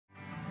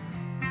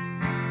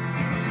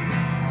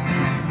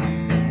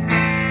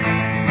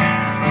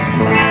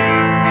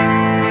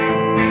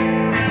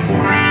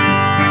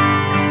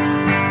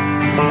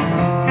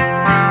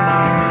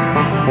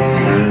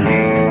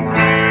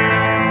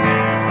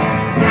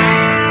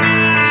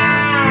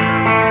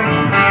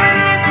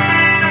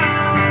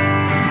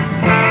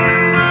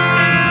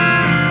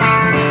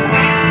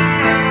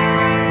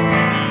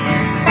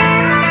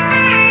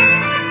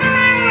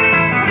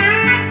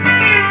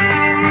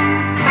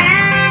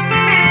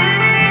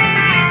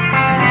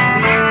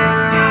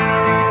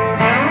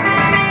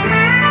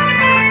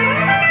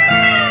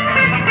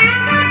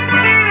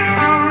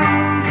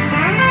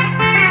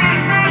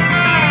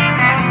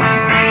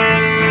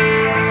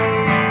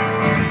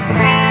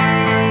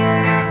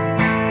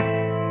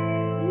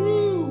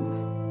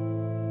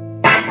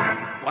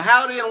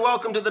howdy and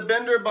welcome to the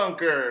Bender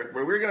Bunker,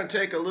 where we're going to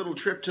take a little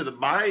trip to the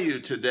bayou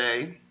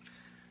today.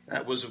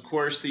 That was, of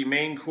course, the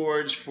main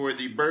chords for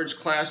the Byrds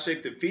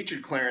classic that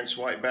featured Clarence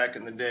White back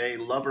in the day,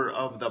 Lover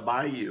of the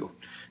Bayou.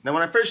 Now,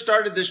 when I first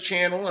started this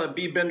channel, a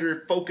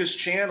B-Bender focused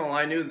channel,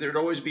 I knew that there'd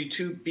always be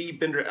two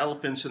B-Bender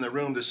elephants in the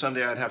room that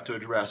someday I'd have to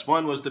address.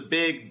 One was the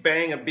big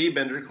bang of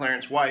B-Bender,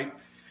 Clarence White,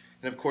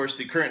 and of course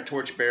the current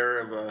torchbearer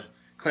of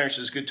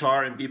Clarence's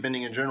guitar and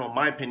B-Bending in general, in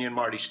my opinion,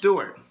 Marty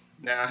Stewart.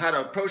 Now, how to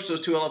approach those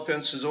two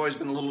elephants has always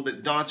been a little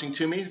bit daunting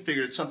to me.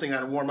 Figured it's something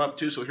I'd warm up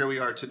to, so here we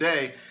are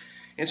today.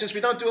 And since we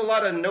don't do a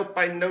lot of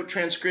note-by-note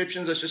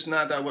transcriptions, that's just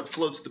not what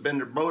floats the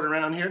Bender boat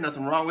around here.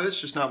 Nothing wrong with it,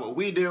 it's just not what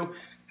we do.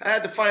 I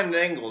had to find an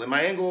angle, and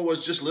my angle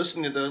was just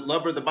listening to the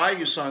Lover of the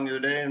Bayou song the other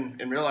day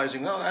and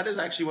realizing, well, that is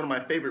actually one of my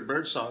favorite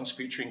Byrds songs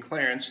featuring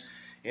Clarence,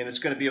 and it's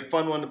going to be a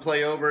fun one to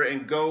play over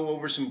and go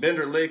over some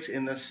Bender licks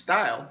in the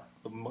style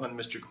of one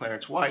Mr.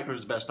 Clarence White, or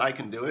as best I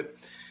can do it.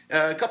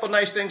 A couple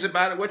nice things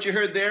about it. What you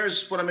heard there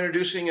is what I'm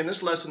introducing in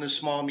this lesson is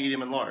small,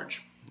 medium, and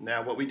large.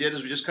 Now what we did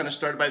is we just kind of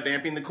started by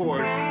vamping the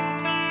chord.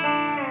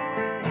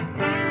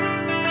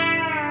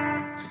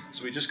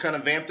 So we just kind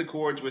of vamped the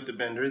chords with the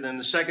Bender. Then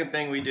the second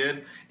thing we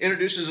did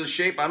introduces a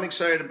shape I'm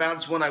excited about.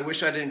 It's one I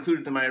wish I'd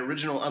included in my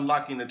original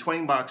Unlocking the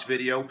Twang Box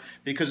video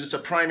because it's a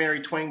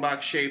primary Twang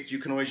Box shape you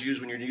can always use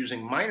when you're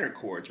using minor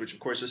chords, which of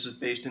course this is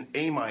based in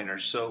A minor.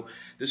 So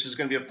this is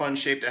going to be a fun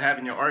shape to have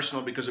in your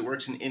arsenal because it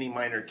works in any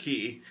minor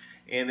key.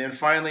 And then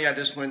finally, I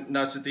just went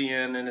nuts at the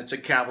end, and it's a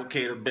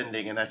cavalcade of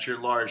bending, and that's your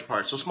large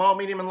part. So small,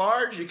 medium, and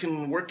large, you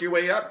can work your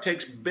way up,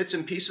 take bits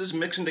and pieces,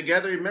 mix them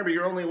together. Remember,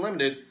 you're only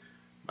limited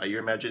by your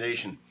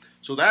imagination.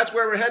 So that's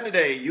where we're heading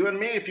today. You and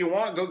me, if you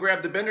want, go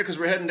grab the Bender because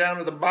we're heading down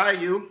to the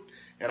bayou,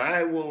 and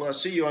I will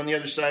see you on the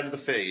other side of the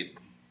fade.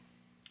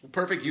 Well,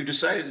 perfect. You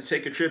decided to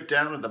take a trip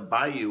down to the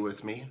bayou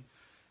with me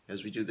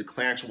as we do the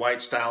Clarence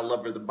White style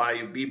Lover of the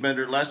Bayou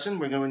B-Bender lesson.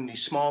 We're going to the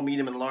small,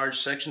 medium, and large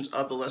sections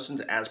of the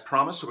lessons as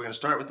promised. So we're going to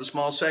start with the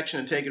small section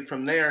and take it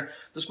from there.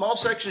 The small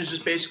section is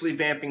just basically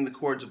vamping the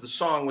chords of the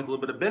song with a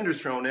little bit of Bender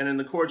thrown in, and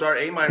the chords are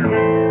A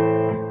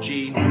minor,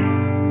 G,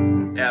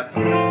 F,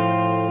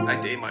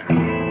 back to A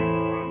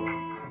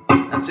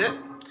minor. That's it.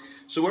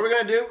 So what we're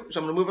going to do is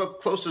I'm going to move up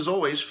close as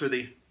always for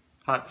the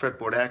hot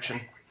fretboard action.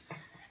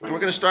 And we're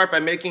going to start by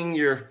making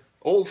your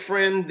old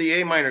friend, the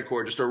A minor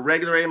chord, just a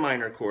regular A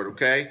minor chord,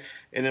 okay?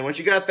 And then once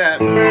you got that,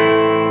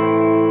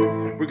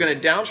 we're going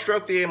to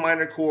downstroke the A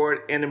minor chord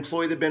and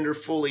employ the Bender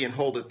fully and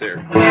hold it there.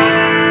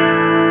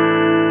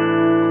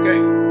 Okay?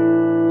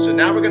 So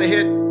now we're going to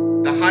hit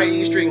the high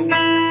E string,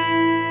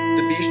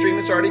 the B string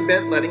that's already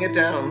bent, letting it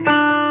down,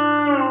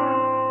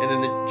 and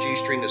then the G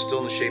string that's still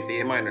in the shape of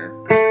the A minor.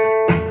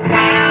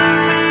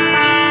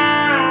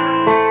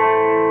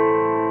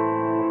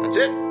 That's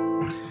it.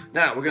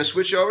 Now, we're going to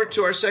switch over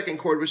to our second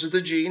chord, which is the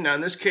G. Now,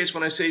 in this case,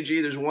 when I say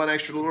G, there's one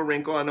extra little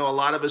wrinkle. I know a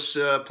lot of us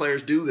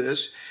players do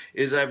this,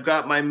 is I've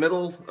got my my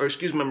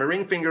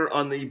ring finger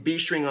on the B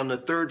string on the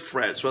 3rd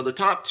fret. So the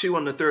top two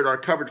on the 3rd are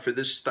covered for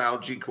this style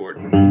G chord,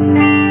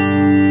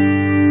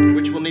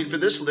 which we'll need for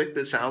this lick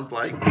that sounds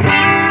like.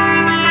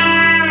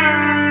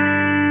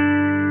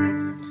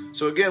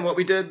 So again, what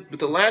we did with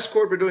the last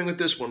chord, we're doing with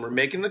this one. We're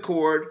making the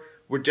chord,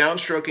 we're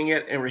downstroking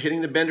it, and we're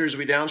hitting the Bender as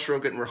we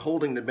downstroke it, and we're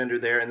holding the Bender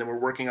there, and then we're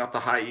working off the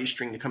high E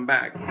string to come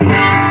back.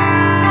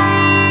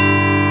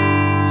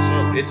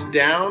 So it's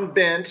down,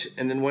 bent,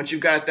 and then once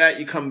you've got that,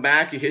 you come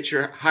back, you hit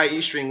your high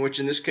E string, which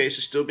in this case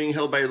is still being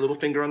held by your little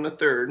finger on the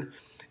 3rd,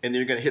 and then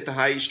you're going to hit the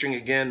high E string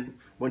again.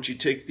 Once you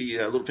take the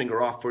little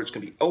finger off, it's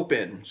going to be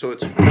open. So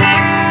it's... Then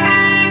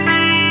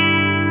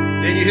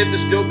you hit the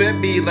still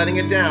bent B, letting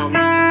it down.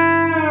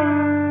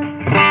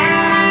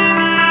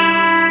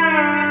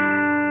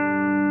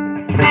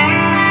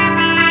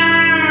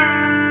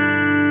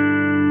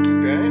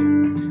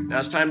 Now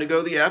it's time to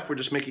go to the F. We're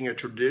just making a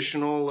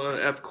traditional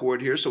F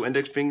chord here. So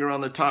index finger on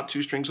the top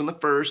 2 strings on the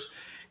 1st,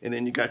 and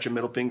then you got your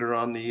middle finger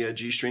on the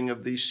G string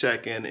of the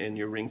 2nd, and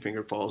your ring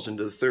finger falls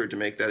into the 3rd to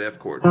make that F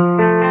chord.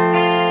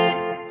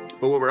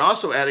 But what we're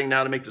also adding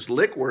now to make this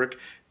lick work,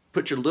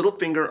 put your little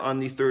finger on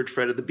the 3rd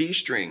fret of the B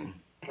string.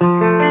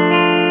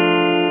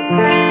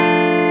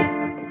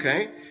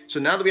 Okay? So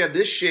now that we have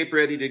this shape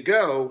ready to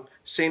go,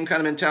 same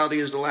kind of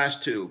mentality as the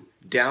last two.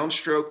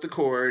 Downstroke the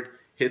chord,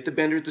 hit the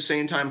Bender at the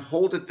same time,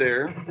 hold it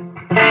there.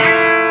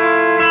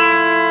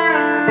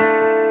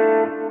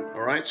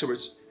 All right, so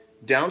it's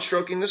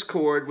downstroking this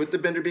chord with the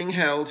Bender being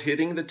held,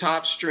 hitting the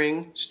top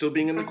string, still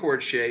being in the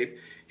chord shape,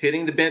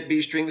 hitting the bent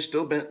B string, the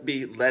still bent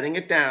B, letting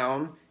it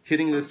down,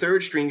 hitting the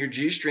 3rd string, your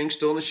G string,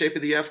 still in the shape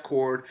of the F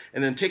chord,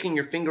 and then taking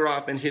your finger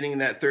off and hitting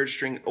that 3rd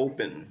string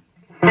open.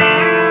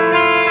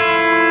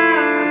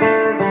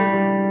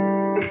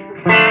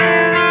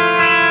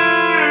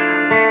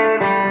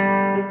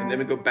 Then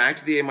we go back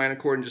to the A minor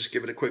chord and just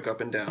give it a quick up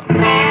and down.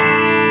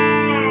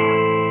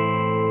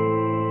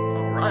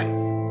 All right.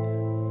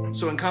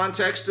 So in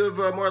context of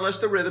more or less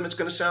the rhythm, it's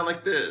going to sound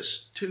like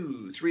this.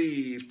 2,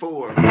 3,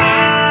 4.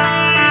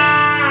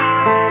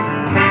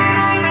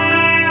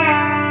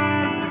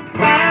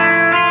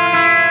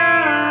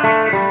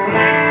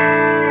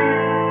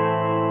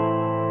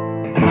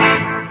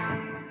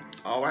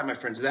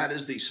 friends, that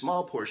is the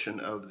small portion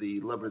of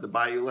the Lover of the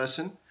Bayou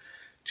lesson.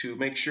 To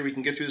make sure we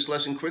can get through this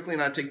lesson quickly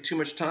and not take too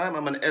much time,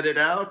 I'm going to edit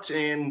out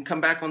and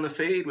come back on the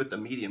fade with the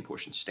medium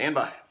portion. Stand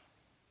by.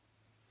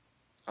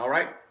 All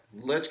right,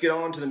 let's get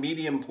on to the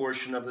medium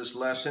portion of this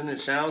lesson. It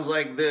sounds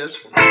like this.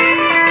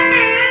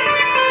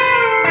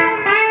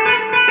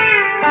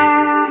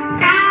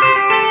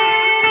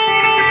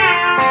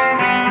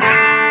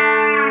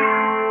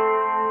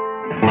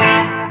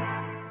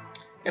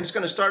 And it's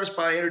going to start us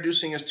by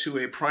introducing us to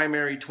a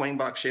primary twang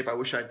box shape I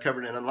wish I'd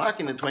covered in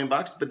unlocking the twang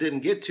box, but didn't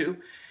get to.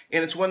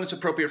 And it's one that's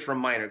appropriate for a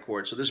minor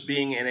chord. So this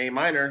being in A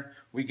minor,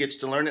 we get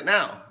to learn it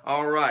now.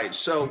 All right,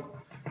 so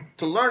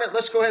to learn it,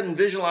 let's go ahead and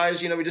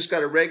visualize. You know, we just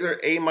got a regular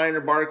A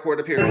minor bar chord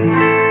up here.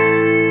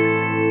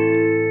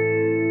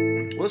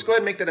 Well, let's go ahead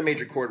and make that a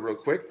major chord real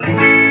quick.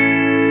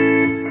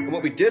 And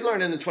what we did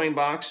learn in the twang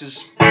box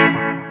is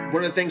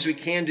one of the things we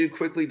can do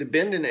quickly to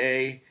bend an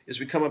A is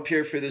we come up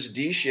here for this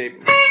D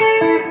shape.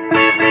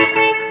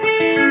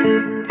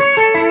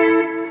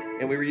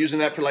 And we were using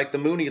that for like the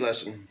Mooney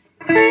lesson.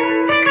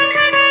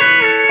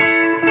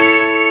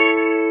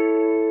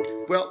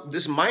 Well,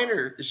 this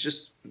minor is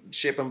just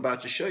shape I'm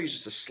about to show you,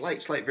 just a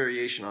slight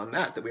variation on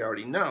that we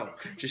already know.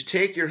 Just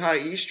take your high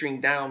E string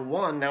down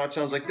one, now it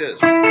sounds like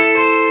this,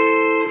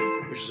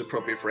 which is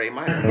appropriate for A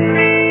minor.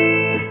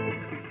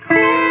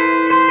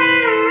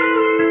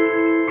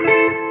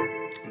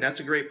 And that's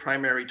a great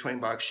primary twang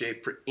box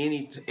shape for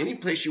any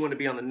place you want to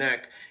be on the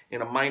neck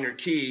in a minor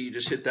key. You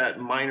just hit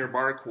that minor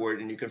bar chord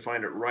and you can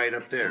find it right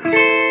up there,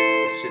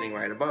 sitting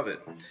right above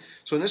it.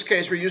 So in this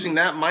case, we're using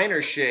that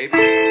minor shape.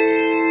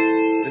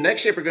 The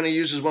next shape we're going to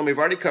use is one we've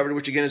already covered,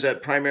 which again is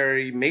that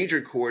primary major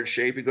chord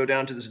shape. You go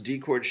down to this D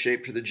chord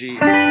shape for the G,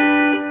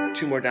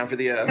 two more down for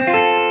the F,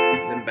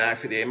 and then back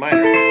for the A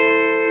minor.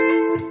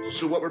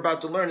 So what we're about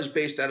to learn is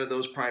based out of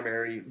those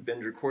primary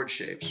bender chord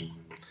shapes.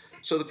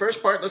 So the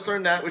first part, let's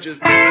learn that, which is...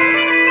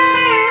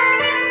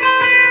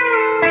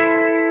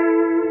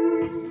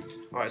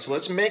 All right, so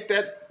let's make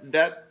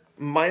that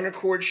minor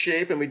chord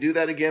shape, and we do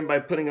that again by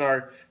putting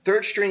our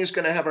third string is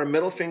going to have our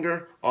middle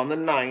finger on the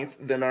 9th,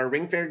 then our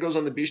ring finger goes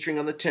on the B string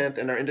on the 10th,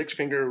 and our index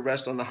finger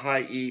rests on the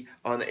high E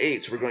on the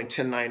 8th. So we're going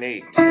 10, 9,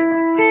 8. 10.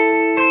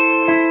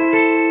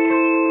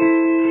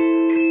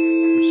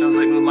 Which sounds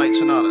like Moonlight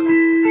Sonata.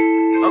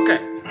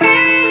 Okay.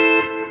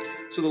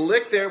 So the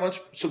lick there,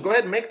 so go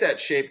ahead and make that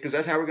shape because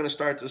that's how we're going to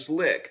start this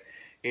lick.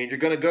 And you're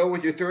going to go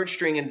with your third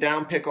string and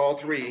down pick all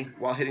three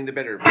while hitting the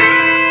bender.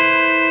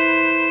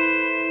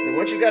 And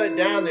once you got it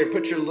down there,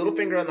 put your little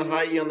finger on the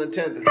high E on the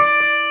 10th.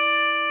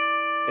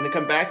 And then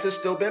come back to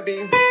still bent B.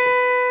 And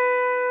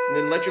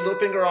then let your little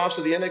finger off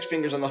so the index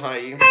finger's on the high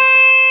E.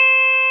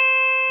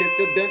 Hit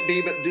the bent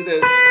B, but do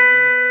the...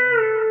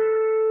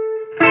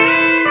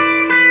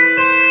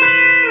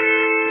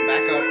 And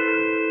back up.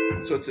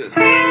 So it's this.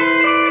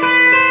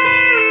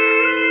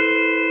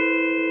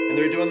 And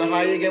then we're doing the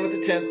high E again with the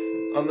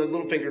 10th on the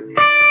little finger.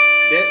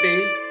 Bent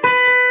B.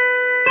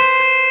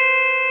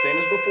 Same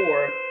as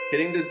before.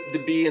 Hitting the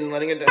B and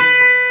letting it down.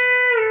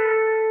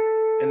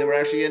 And then we're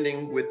actually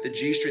ending with the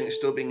G string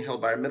still being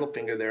held by our middle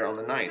finger there on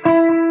the 9th.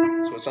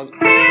 So it sounds...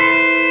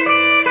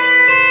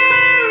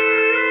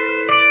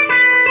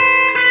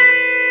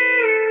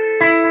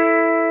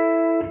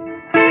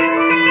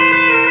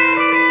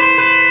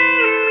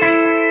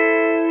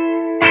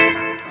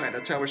 Alright,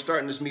 that's how we're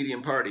starting this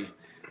medium party.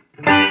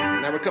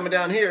 Now we're coming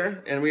down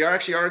here, and we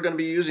actually are going to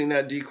be using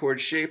that D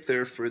chord shape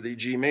there for the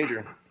G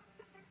major.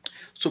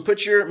 So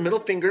put your middle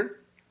finger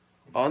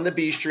on the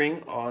B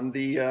string on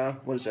the,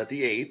 what is that,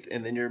 the 8th,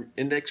 and then your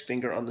index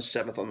finger on the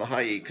 7th on the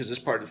high E, because this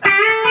part is...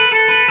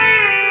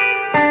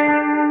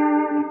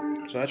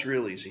 So that's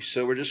real easy.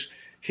 So we're just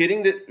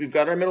hitting we've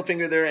got our middle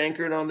finger there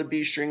anchored on the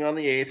B string on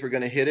the 8th. We're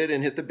going to hit it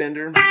and hit the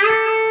bender.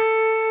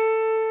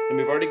 And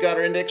we've already got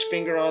our index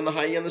finger on the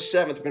high E on the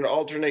 7th. We're going to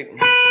alternate.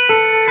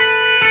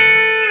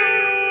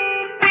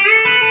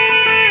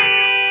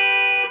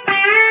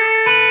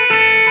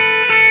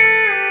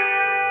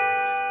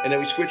 And then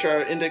we switch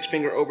our index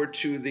finger over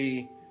to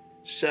the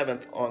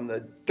 7th on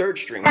the 3rd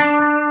string.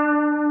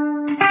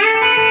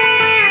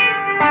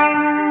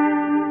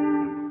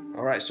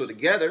 All right, so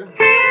together.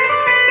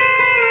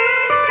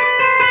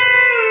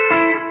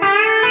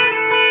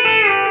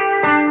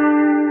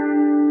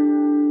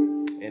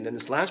 And then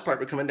this last part,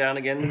 we're coming down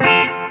again,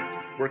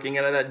 working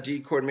out of that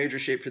D chord major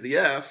shape for the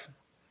F.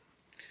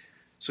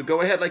 So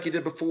go ahead like you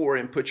did before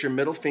and put your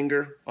middle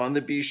finger on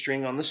the B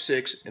string on the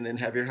 6th and then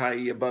have your high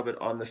E above it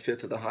on the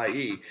 5th of the high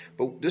E.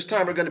 But this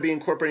time we're going to be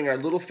incorporating our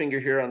little finger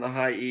here on the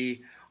high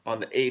E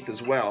on the 8th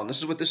as well. And this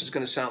is what this is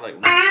going to sound like.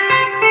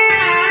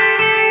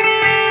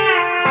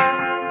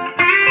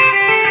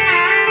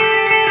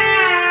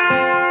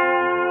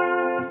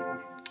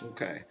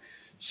 Okay,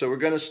 so we're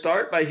going to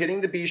start by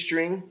hitting the B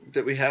string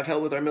that we have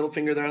held with our middle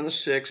finger there on the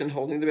 6th and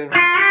holding the bend.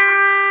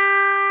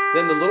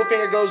 Then the little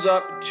finger goes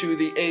up to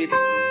the 8th.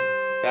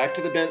 Back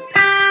to the bent,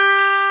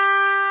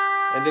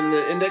 and then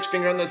the index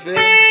finger on the 5th.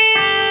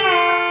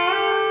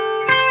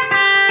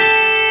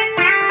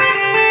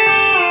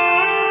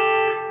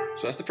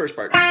 So that's the first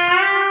part.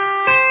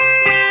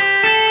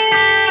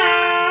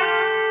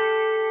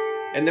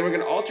 And then we're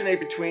going to alternate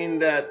between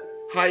that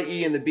high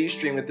E and the B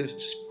string with the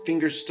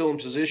fingers still in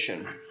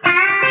position. So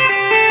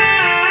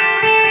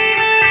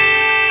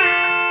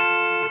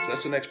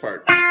that's the next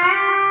part.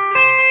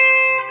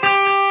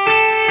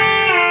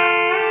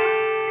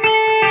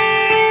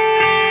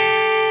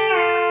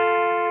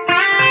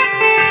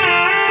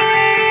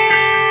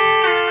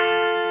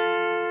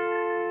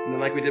 And then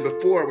like we did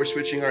before, we're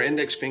switching our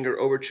index finger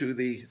over to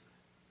the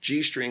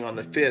G string on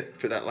the 5th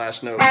for that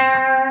last note.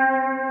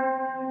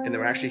 And then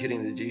we're actually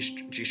hitting the G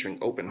string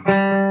open,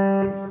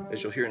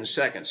 as you'll hear in a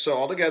second. So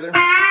all together.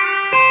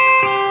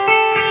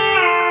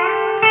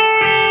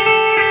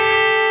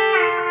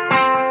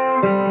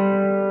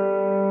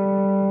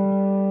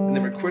 And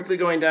then we're quickly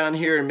going down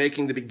here and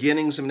making the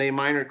beginnings of an A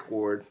minor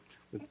chord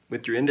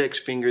with your index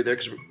finger there,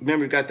 because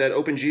remember we've got that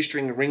open G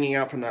string ringing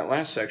out from that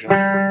last section.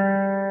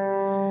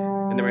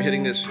 And then we're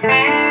hitting this.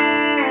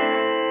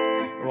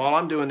 And all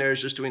I'm doing there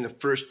is just doing the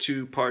first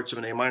 2 parts of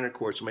an A minor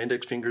chord. So my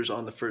index finger's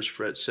on the 1st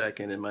fret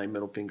 2nd and my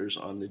middle finger's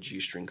on the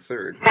G string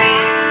 3rd.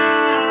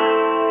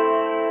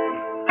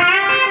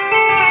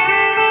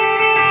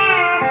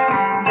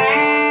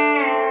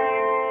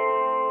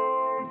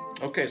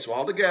 Okay, so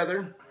all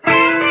together.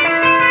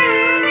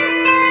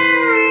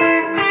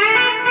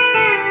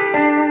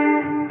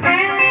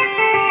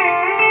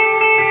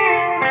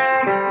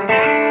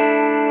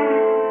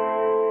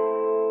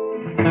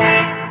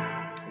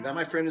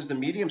 My friend, is the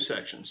medium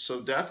section.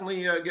 So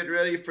definitely get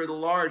ready for the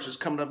large that's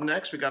coming up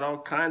next. We got all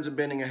kinds of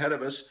bending ahead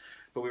of us,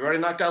 but we've already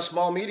knocked out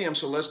small, medium,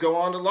 so let's go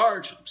on to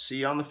large. See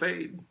you on the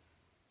fade.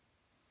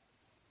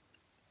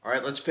 All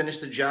right, let's finish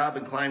the job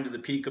and climb to the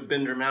peak of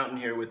Bender Mountain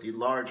here with the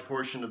large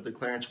portion of the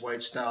Clarence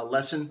White style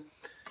lesson.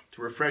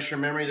 To refresh your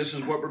memory, this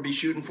is what we'll be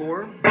shooting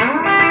for.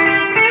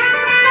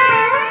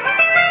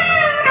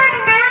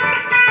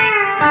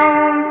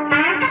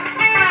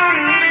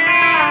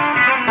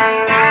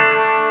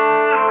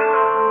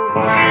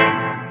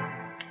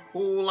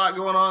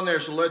 Going on there,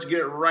 so let's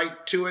get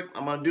right to it.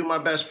 I'm going to do my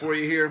best for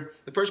you here.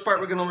 The first part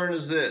we're going to learn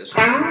is this.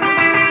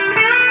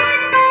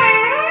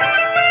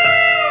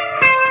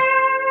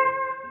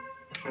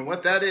 And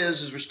what that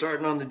is we're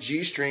starting on the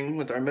G string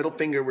with our middle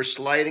finger. We're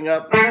sliding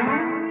up. Then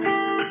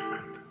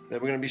we're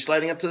going to be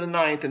sliding up to the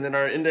 9th, and then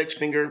our index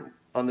finger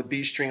on the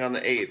B string on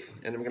the 8th.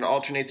 And then we're going to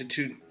alternate the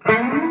 2.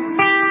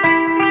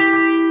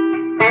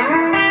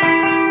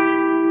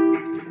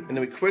 And then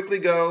we quickly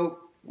go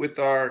with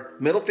our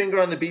middle finger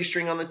on the B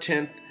string on the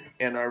 10th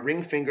and our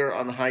ring finger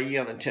on the high E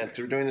on the 10th, because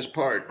we're doing this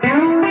part.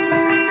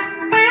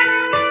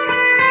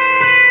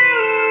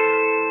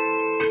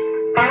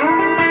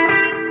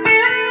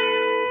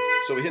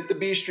 So we hit the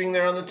B string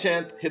there on the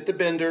 10th, hit the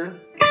bender,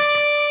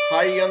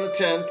 high E on the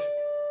 10th,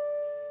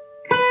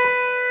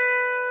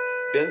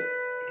 bend,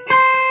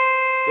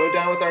 go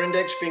down with our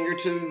index finger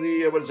to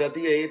the, what is that,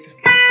 the 8th,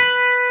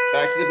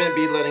 back to the bent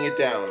beat, letting it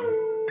down.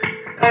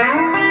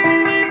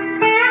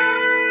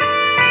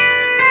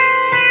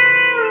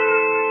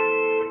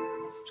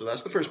 So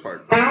that's the first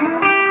part.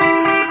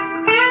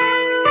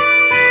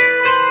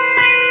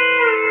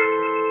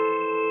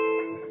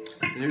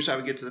 And here's how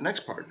we get to the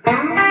next part.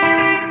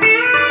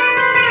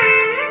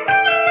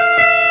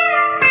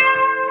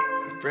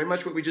 Very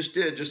much what we just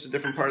did, just a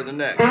different part of the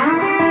neck.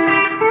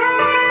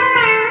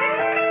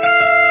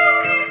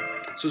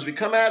 So as we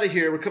come out of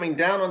here, we're coming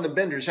down on the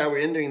benders, how we're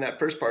ending that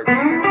first part.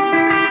 And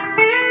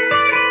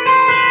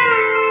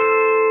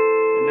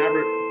now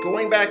we're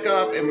going back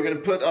up, and we're going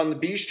to put on the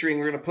B string,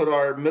 we're going to put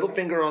our middle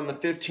finger on the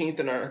 15th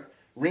and our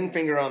ring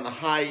finger on the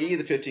high E,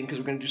 the 15th, because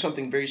we're going to do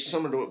something very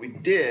similar to what we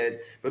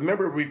did. But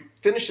remember, we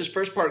finished this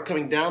first part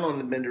coming down on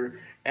the bender.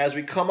 As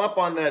we come up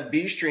on that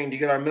B string to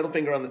get our middle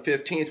finger on the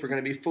 15th, we're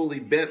going to be fully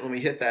bent when we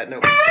hit that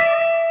note.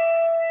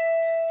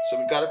 So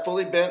we've got it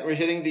fully bent. We're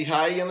hitting the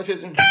high E on the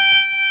 15th,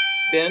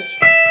 bent,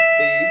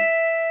 B,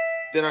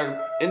 then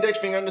our index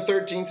finger on the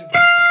 13th,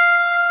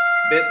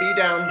 bent B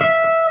down,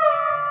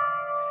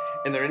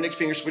 and their index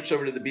finger switched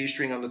over to the B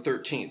string on the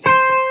 13th.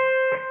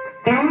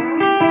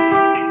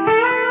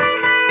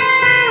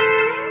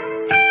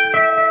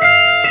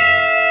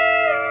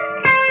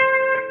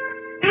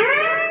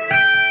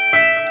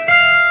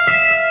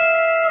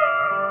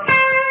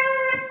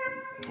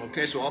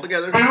 Okay, so all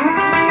together.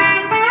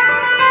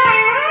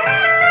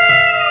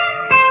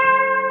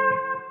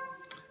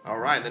 All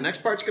right, the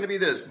next part's going to be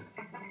this.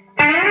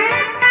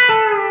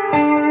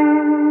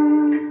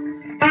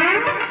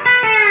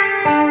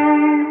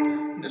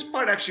 This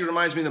part actually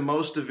reminds me the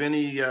most of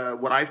any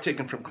what I've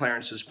taken from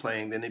Clarence's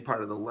playing than any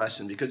part of the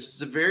lesson, because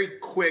it's a very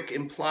quick,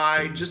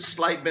 implied, just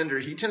slight bender.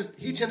 He tended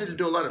to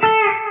do a lot of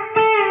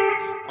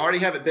already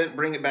have it bent,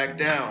 bring it back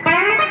down.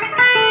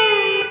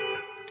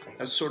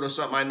 That's sort of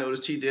something I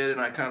noticed he did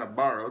and I kind of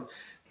borrowed.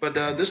 But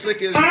this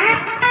lick is,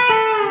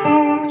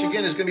 which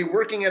again is going to be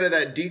working out of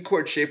that D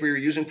chord shape we were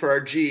using for our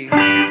G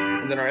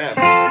and then our F.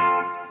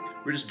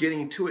 We're just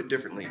getting to it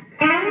differently.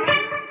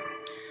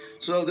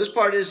 So this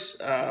part is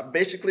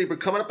basically we're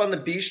coming up on the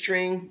B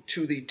string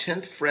to the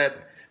 10th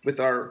fret with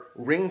our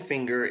ring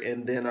finger,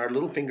 and then our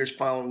little fingers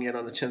following it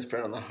on the 10th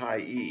fret on the high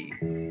E.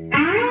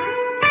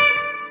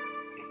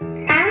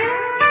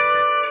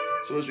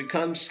 So as we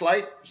come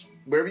slight,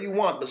 wherever you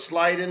want, but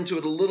slide into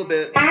it a little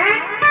bit.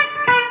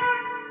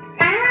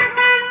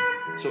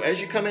 So as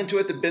you come into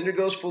it, the bender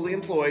goes fully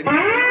employed,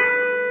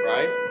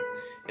 right?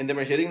 And then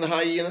we're hitting the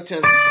high E on the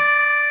 10th.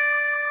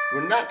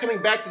 We're not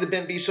coming back to the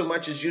bent B so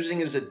much as using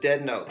it as a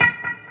dead note.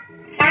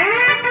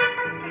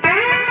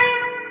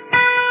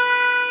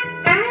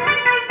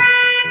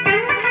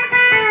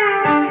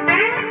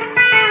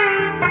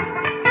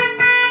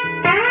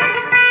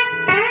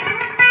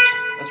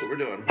 That's what we're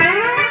doing.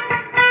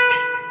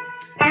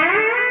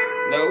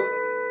 Note,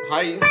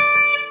 high E,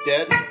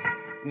 dead,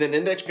 and then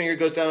index finger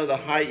goes down to the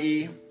high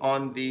E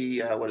on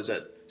the, what is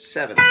that,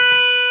 7th.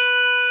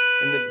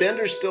 And the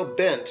bender's still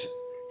bent,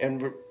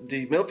 and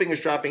the middle finger's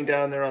dropping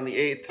down there on the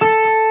 8th.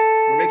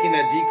 We're making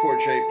that D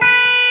chord shape.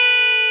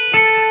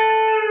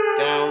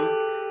 Down,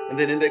 and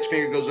then index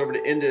finger goes over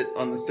to end it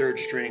on the 3rd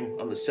string,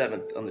 on the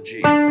 7th, on the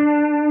G.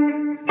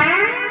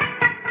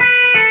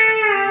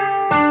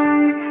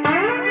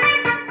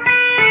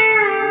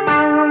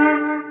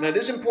 Now it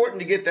is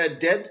important to get that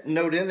dead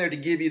note in there to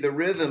give you the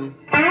rhythm.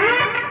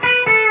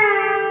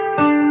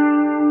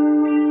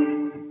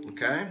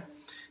 Okay?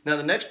 Now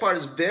the next part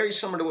is very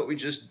similar to what we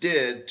just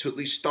did to at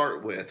least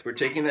start with. We're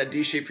taking that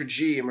D shape for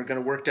G and we're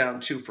going to work down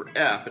 2 for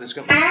F, and it's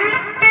going to...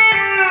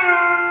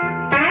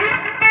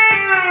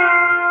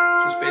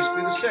 So it's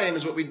basically the same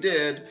as what we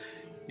did.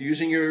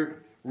 Using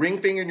your ring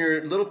finger and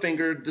your little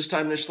finger, this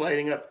time they're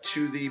sliding up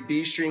to the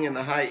B string and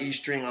the high E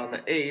string on the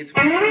 8th.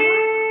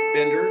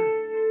 Bender,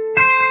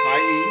 high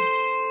E,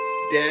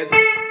 dead,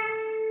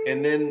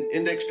 and then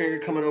index finger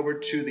coming over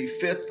to the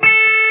 5th,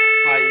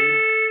 high E,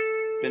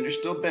 bender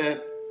still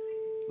bent,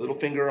 little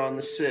finger on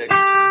the 6th.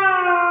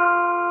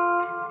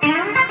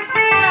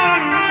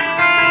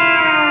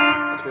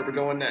 That's where we're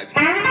going next.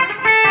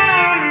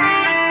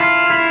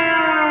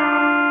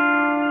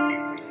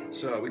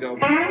 So we go.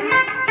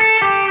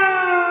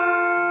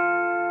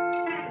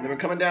 And then we're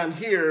coming down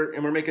here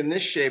and we're making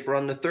this shape. We're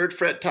on the 3rd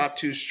fret, top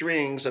 2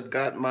 strings. I've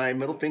got my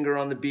middle finger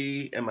on the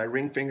B and my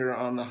ring finger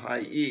on the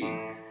high E.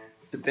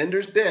 The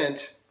bender's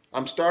bent.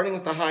 I'm starting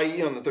with the high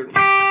E on the 3rd.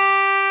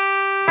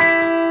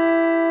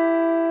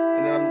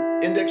 And then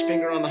I'm index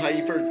finger on the high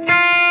E first.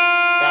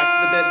 Back to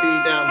the bent B,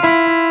 down.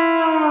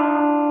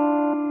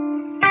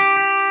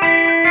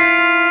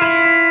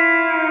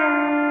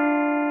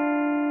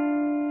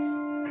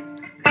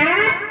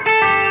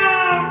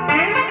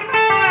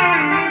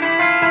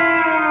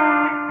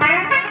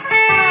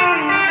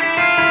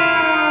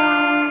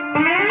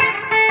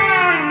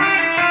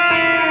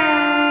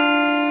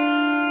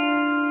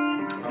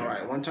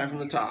 Time from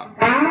the top.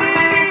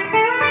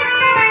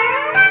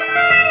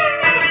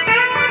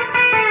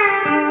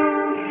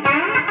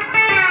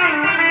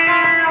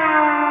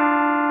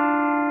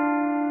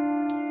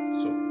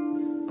 So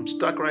I'm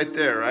stuck right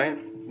there, right?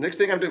 Next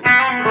thing I'm doing.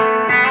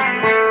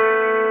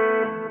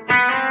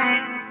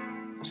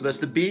 So that's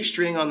the B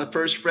string on the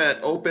 1st fret,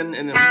 open,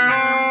 and then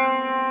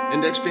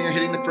index finger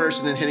hitting the 1st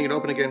and then hitting it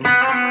open again.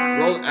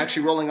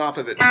 Actually rolling off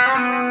of it.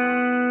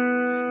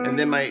 And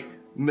then my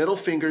middle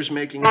finger's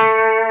making the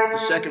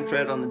 2nd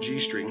fret on the G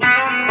string.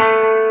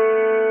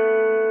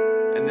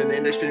 And then the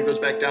index finger goes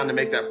back down to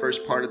make that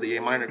first part of the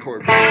A minor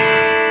chord.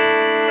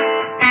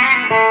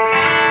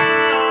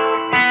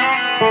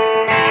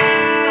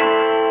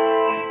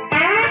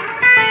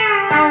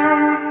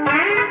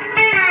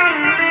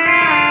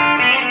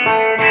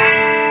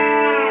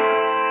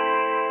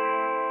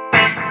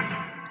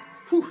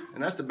 Whew,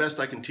 and that's the best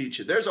I can teach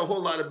you. There's a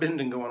whole lot of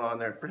bending going on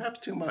there, perhaps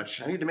too much.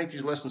 I need to make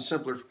these lessons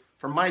simpler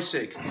for my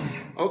sake.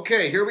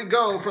 Okay, here we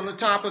go from the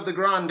top of the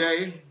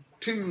grande.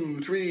 2,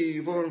 3,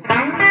 4. Boom,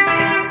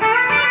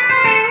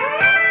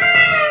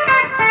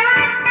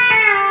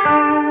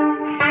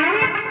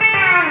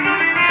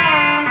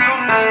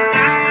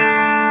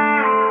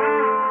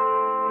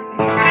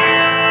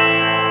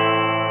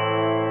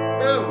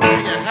 there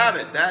you have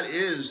it. That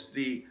is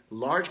the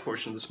large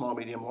portion of the small,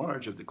 medium,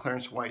 large of the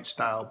Clarence White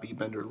style B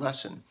bender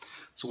lesson.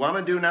 So what I'm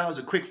going to do now is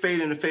a quick fade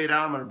in and fade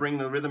out. I'm going to bring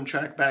the rhythm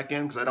track back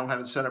in because I don't have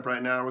it set up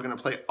right now. We're going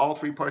to play all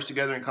 3 parts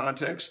together in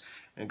context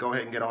and go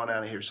ahead and get on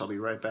out of here. So I'll be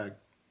right back.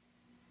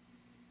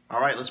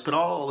 All right, let's put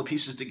all the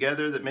pieces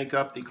together that make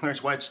up the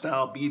Clarence White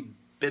style B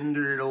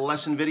bender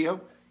lesson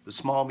video, the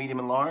small, medium,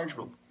 and large.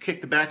 We'll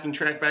kick the backing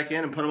track back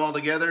in and put them all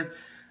together.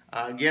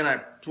 Again,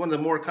 it's one of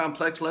the more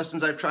complex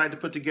lessons I've tried to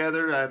put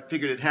together. I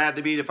figured it had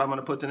to be if I'm going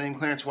to put the name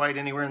Clarence White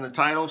anywhere in the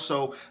title,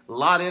 so a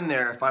lot in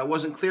there. If I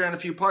wasn't clear on a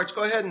few parts,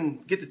 go ahead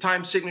and get the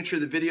time signature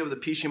of the video of the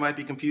piece you might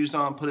be confused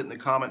on, put it in the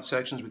comment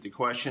sections with your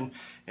question,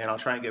 and I'll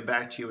try and get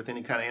back to you with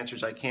any kind of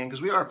answers I can,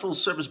 because we are a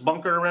full-service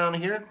bunker around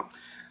here.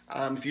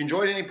 If you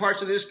enjoyed any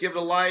parts of this, give it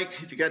a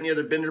like. If you got any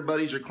other Bender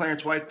buddies or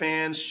Clarence White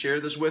fans, share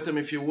this with them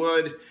if you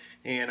would.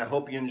 And I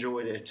hope you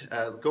enjoyed it.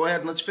 Go ahead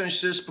and let's finish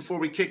this before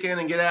we kick in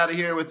and get out of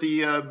here with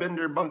the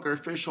Bender Bunker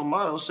official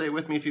motto. Say it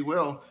with me if you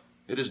will.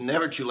 It is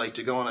never too late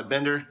to go on a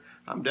bender.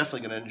 I'm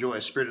definitely going to enjoy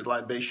a spirited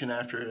libation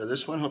after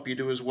this one. Hope you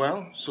do as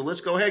well. So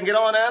let's go ahead and get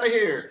on out of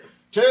here.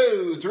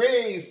 2,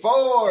 3,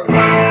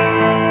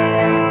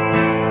 4.